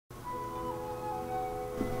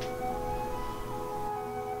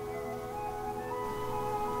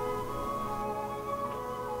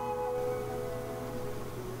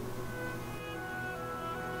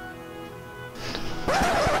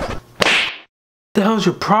the hell's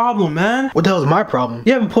your problem, man? What the hell is my problem?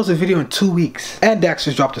 You haven't posted a video in 2 weeks. And Dax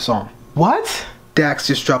just dropped a song. What? Dax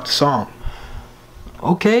just dropped a song.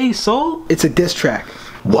 Okay, so? It's a diss track.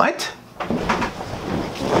 What?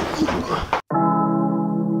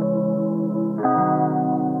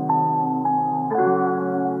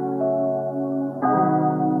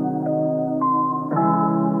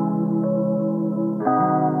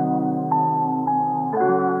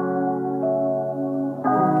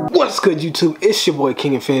 What's good, YouTube? It's your boy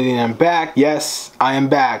King Infinity and I'm back. Yes, I am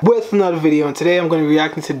back with another video, and today I'm going to be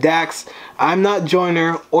reacting to Dax I'm Not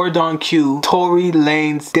Joyner or Don Q Tory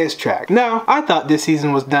Lanez diss track. Now, I thought this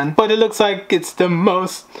season was done, but it looks like it's the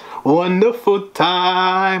most wonderful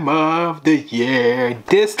time of the year.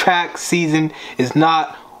 Diss track season is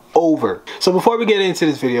not over. So before we get into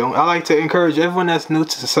this video, I like to encourage everyone that's new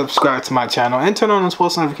to subscribe to my channel and turn on those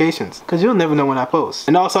post notifications, because you'll never know when I post.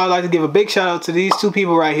 And also, I'd like to give a big shout out to these two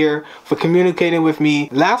people right here for communicating with me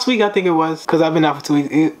last week. I think it was, because I've been out for 2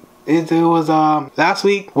 weeks. It was last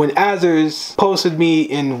week when Azers posted me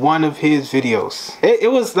in one of his videos.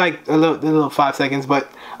 It was like a little 5 seconds,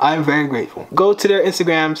 but I'm very grateful. Go to their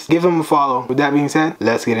Instagrams, give them a follow. With that being said,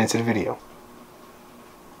 let's get into the video.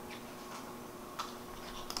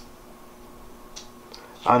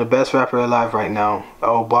 I'm the best rapper alive right now.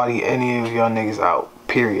 I will body any of y'all niggas out.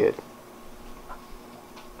 Period.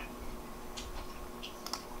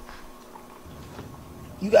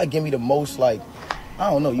 You gotta give me the most, like,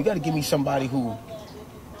 I don't know, you gotta give me somebody would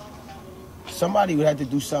have to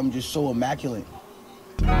do something just so immaculate.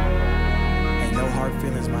 Ain't no hard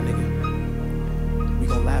feelings, my nigga. We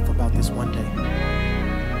gon' laugh about this one day.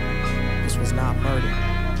 This was not murder.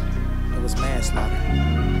 It was manslaughter.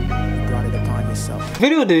 You brought it upon yourself. The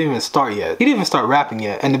video didn't even start yet. He didn't even start rapping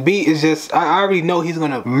yet. And the beat is just, I already know he's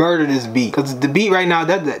gonna murder this beat. Because the beat right now,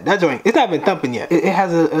 that joint, it's not even thumping yet. It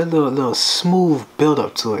has a little smooth build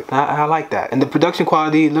up to it. I like that. And the production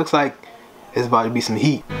quality looks like it's about to be some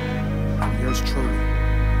heat. I'm yours truly,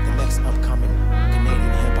 the next upcoming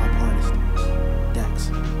Canadian hip-hop artist,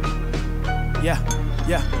 Dax. Yeah.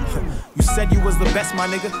 You said you was the best, my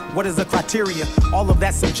nigga. What is the criteria? All of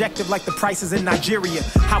that subjective like the prices in Nigeria.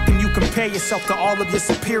 How can you compare yourself to all of your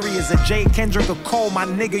superiors? A Jay, Kendrick, or Cole, my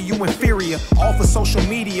nigga, you inferior. All for social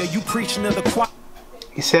media, you preaching to the choir.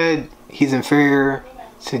 He said he's inferior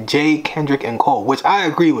to Jay, Kendrick, and Cole, which I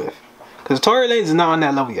agree with. Because Tory Lanez is not on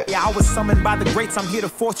that level yet. Yeah, I was summoned by the greats. I'm here to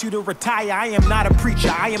force you to retire. I am not a preacher.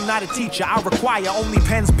 I am not a teacher. I require only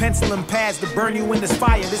pens, pencil, and pads to burn you in this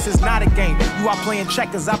fire. This is not a game. You are playing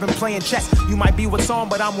checkers. I've been playing chess. You might be what's on,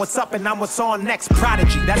 but I'm what's up, and I'm what's on next.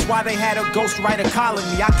 Prodigy. That's why they had a ghostwriter calling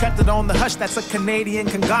me. I kept it on the hush. That's a Canadian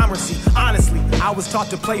conglomeracy. Honestly, I was taught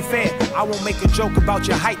to play fair. I won't make a joke about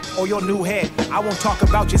your height or your new hair. I won't talk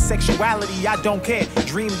about your sexuality. I don't care.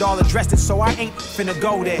 Dreamed all addressed it, so I ain't finna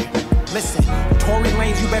go there. Listen, Tory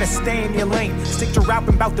Lanez, you better stay in your lane. Stick to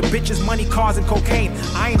rapping about the bitches, money, cars, and cocaine.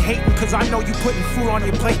 I ain't hating cause I know you putting food on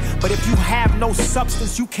your plate. But if you have no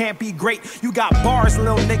substance, you can't be great. You got bars,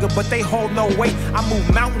 little nigga, but they hold no weight. I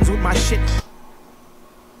move mountains with my shit.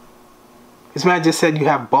 This man just said you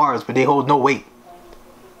have bars, but they hold no weight.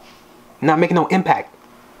 You're not making no impact.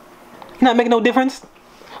 You're not making no difference.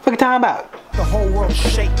 What you talking about? The whole world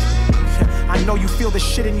shake. I know you feel the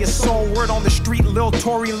shit in your soul. Word on the street, Lil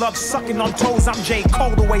Tory loves sucking on toes. I'm J.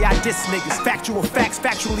 Cole the way I diss niggas. Factual facts,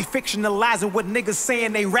 factually fictionalizing what niggas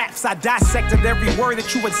saying they raps. I dissected every word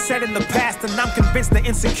that you had said in the past, and I'm convinced the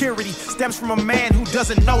insecurity stems from a man who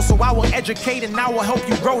doesn't know. So I will educate and I will help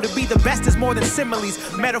you grow. To be the best is more than similes,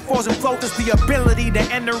 metaphors and flow. Is the ability to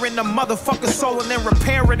enter in the motherfucker's soul and then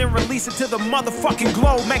repair it and release it to the motherfucking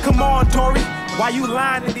globe. Man, come on, Tory. Why you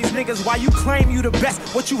lying to these niggas? Why you claim you the best?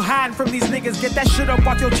 What you hiding from these niggas? Get that shit up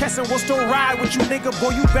off your chest and we'll still ride with you, nigga. Boy,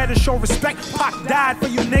 you better show respect. Pac died for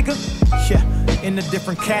you, nigga. Yeah, in a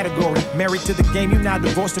different category. Married to the game, you now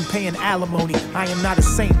divorced and paying alimony. I am not a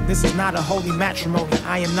saint. This is not a holy matrimony.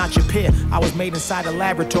 I am not your peer. I was made inside a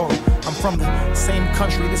laboratory. I'm from the same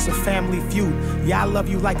country. This a family feud. Yeah, I love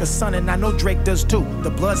you like a son, and I know Drake does too. The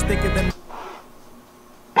blood's thicker than...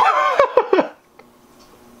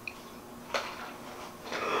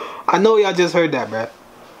 I know y'all just heard that, bruh.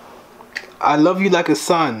 I love you like a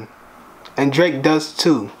son, and Drake does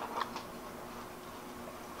too.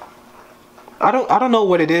 I don't know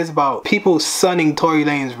what it is about people sunning Tory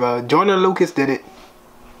Lanez, bro. Joyner Lucas did it,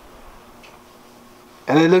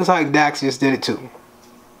 and it looks like Dax just did it too.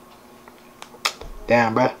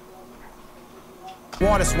 Damn, bruh.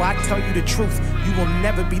 Water, so I tell you the truth. You will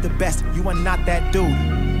never be the best. You are not that dude.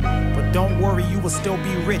 But Don't worry, you will still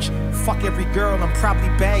be rich. Fuck every girl and probably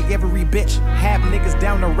bag every bitch. Have niggas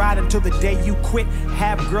down to ride until the day you quit.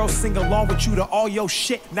 Have girls sing along with you to all your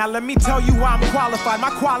shit. Now let me tell you why I'm qualified. My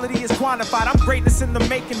quality is quantified. I'm greatness in the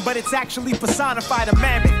making, but it's actually personified. A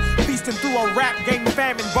mammoth feasting through a rap game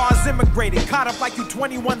famine. Bars immigrated, caught up like you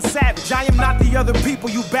 21 Savage. I am not the other people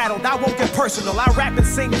you battled. I won't get personal. I rap and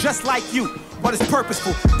sing just like you, but it's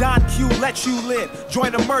purposeful. Don Q let you live.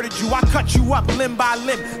 Joyner murdered you. I cut you up limb by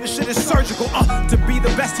limb. This shit is surgical. To be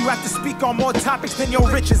the best, you have to speak on more topics than your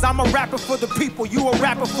riches. I'm a rapper for the people. You a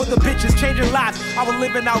rapper for the bitches. Changing lives, I will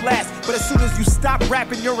live and outlast. But as soon as you stop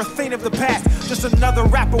rapping, you're a thing of the past. Just another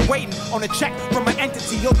rapper waiting on a check from an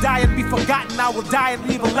entity. You'll die and be forgotten. I will die and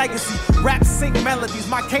leave a legacy. Rap, sing melodies.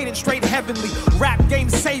 My cadence straight heavenly. Rap game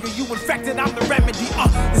savior. You infected, I'm the remedy.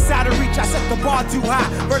 It's out of reach. I set the bar too high.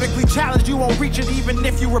 Vertically challenged, you won't reach it even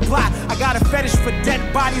if you reply. I got a fetish for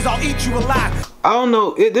dead bodies, I'll eat you alive. I don't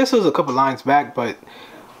know, this was a couple lines back, but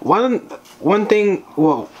one thing,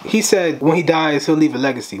 well, he said when he dies he'll leave a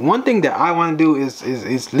legacy. One thing that I want to do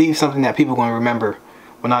is leave something that people are going to remember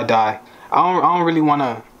when I die. I don't really want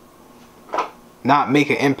to not make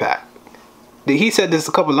an impact. He said this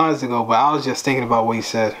a couple lines ago, but I was just thinking about what he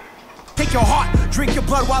said. Take your heart, drink your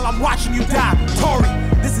blood while I'm watching you die. Tory,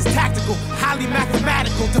 this is tactical, highly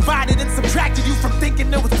mathematical. Divided and subtracted you from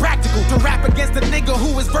thinking it was practical. To rap against a nigga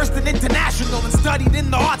who is versed in international and studied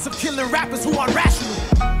in the arts of killing rappers who are rational.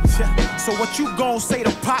 So what you gon' say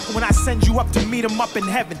to Pac when I send you up to meet him up in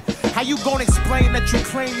heaven? How you gon' explain that you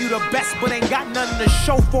claim you the best but ain't got nothing to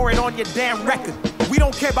show for it on your damn record? We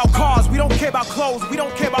don't care about cars, we don't care about clothes, we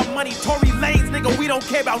don't care about money. Tory Lanez, nigga, we don't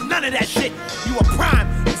care about none of that shit. You a prime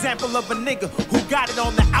example of a nigga who got it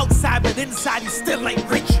on the outside but inside he still ain't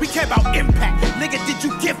rich. We care about impact, nigga, did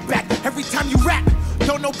you give back every time you rap?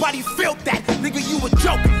 Don't nobody feel that, nigga, you a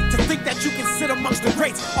joke to think that you can sit amongst the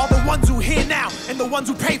greats. All the ones who here now and the ones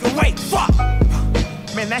who paved the way. Fuck,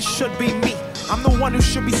 man, that should be me. I'm the one who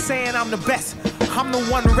should be saying I'm the best. I'm the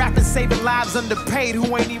one rapping, saving lives underpaid,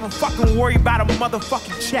 who ain't even fucking worried about a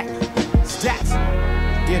motherfucking check. Stats.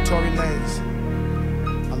 Dear Tory Lanez,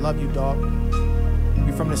 I love you, dog.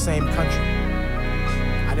 We from the same country.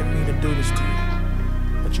 I didn't mean to do this to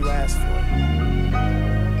you, but you asked for it.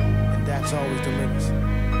 And Dax always delivers.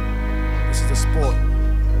 This is a sport.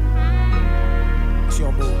 It's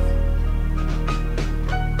your move.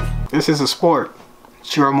 This is a sport.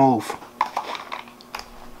 It's your move.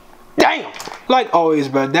 Damn! Like always,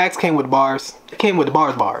 bro, Dax came with bars. He came with the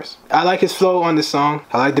bars. I like his flow on this song.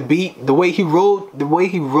 I like the beat, the way he rode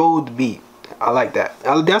the beat. I like that.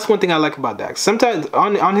 That's one thing I like about Dax. Sometimes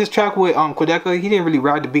on his track with Quedeca, he didn't really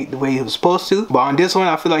ride the beat the way he was supposed to. But on this one,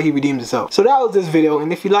 I feel like he redeemed himself. So that was this video.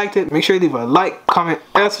 And if you liked it, make sure you leave a like, comment,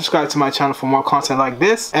 and subscribe to my channel for more content like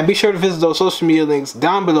this. And be sure to visit those social media links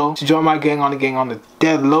down below to join my gang on the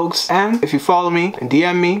Dead Lokes. And if you follow me and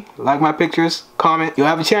DM me, like my pictures, comment, you'll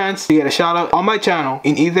have a chance to get a shout out on my channel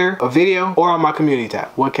in either a video or on my community tab.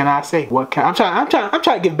 What can I say? I'm trying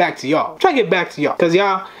to give back to y'all. I'm trying to get back to y'all. Cause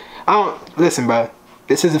y'all, listen, bro.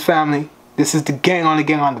 This is a family. This is the gang on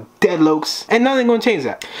the Dead Lokes, and nothing gonna change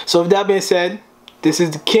that. So with that being said, this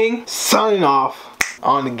is the King signing off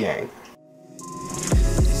on the gang.